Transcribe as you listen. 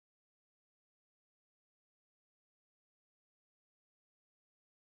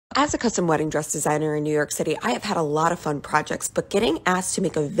As a custom wedding dress designer in New York City, I have had a lot of fun projects, but getting asked to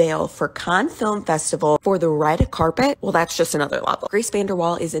make a veil for Cannes Film Festival for the red carpet, well, that's just another level. Grace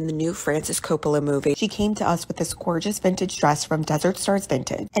VanderWaal is in the new Francis Coppola movie. She came to us with this gorgeous vintage dress from Desert Stars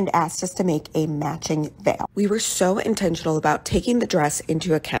Vintage and asked us to make a matching veil. We were so intentional about taking the dress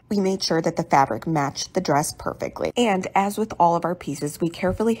into account. We made sure that the fabric matched the dress perfectly. And as with all of our pieces, we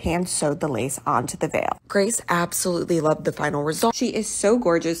carefully hand sewed the lace onto the veil. Grace absolutely loved the final result. She is so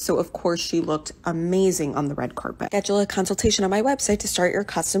gorgeous, so of course she looked amazing on the red carpet. Schedule a consultation on my website to start your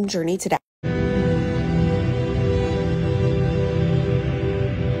custom journey today.